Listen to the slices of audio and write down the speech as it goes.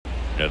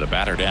The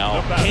batter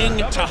now, King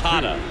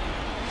Tejada.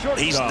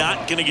 He's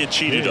not going to get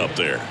cheated up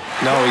there.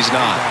 No, he's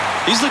not.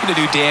 He's looking to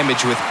do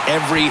damage with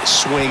every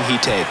swing he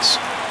takes.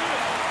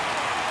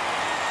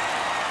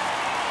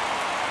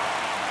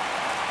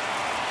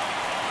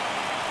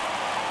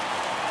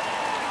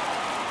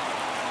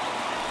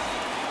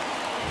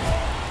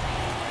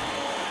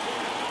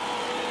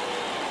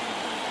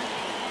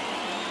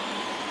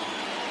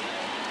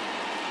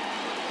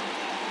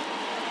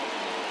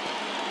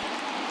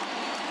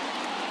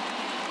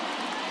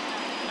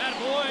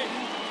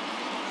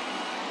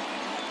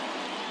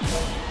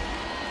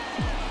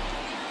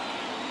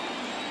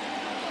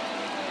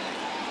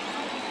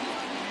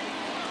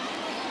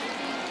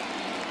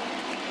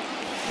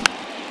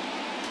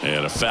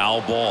 And a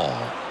foul ball.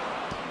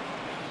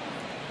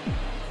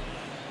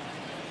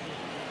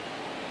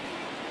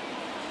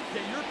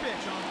 Get your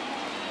pitch on.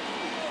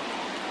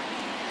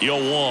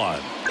 0-1.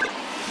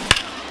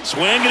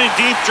 Swing and a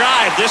deep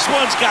drive. This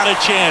one's got a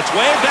chance.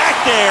 Way back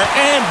there,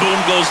 and boom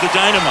goes the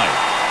dynamite.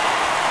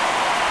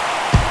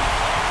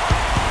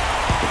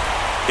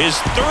 His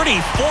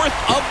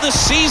 34th of the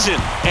season,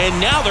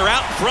 and now they're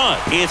out front.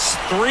 It's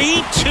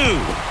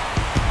 3-2.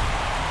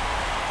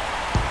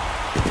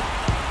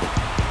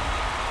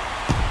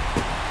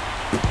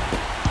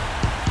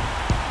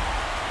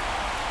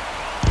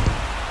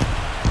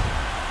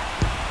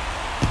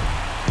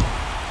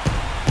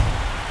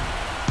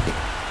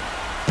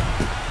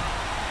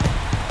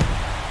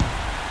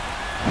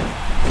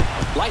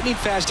 Lightning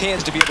fast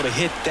hands to be able to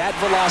hit that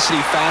velocity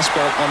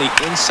fastball on the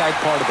inside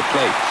part of the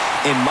plate.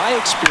 In my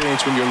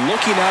experience, when you're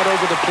looking out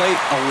over the plate,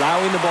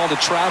 allowing the ball to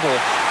travel,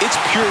 it's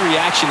pure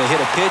reaction to hit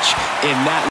a pitch in that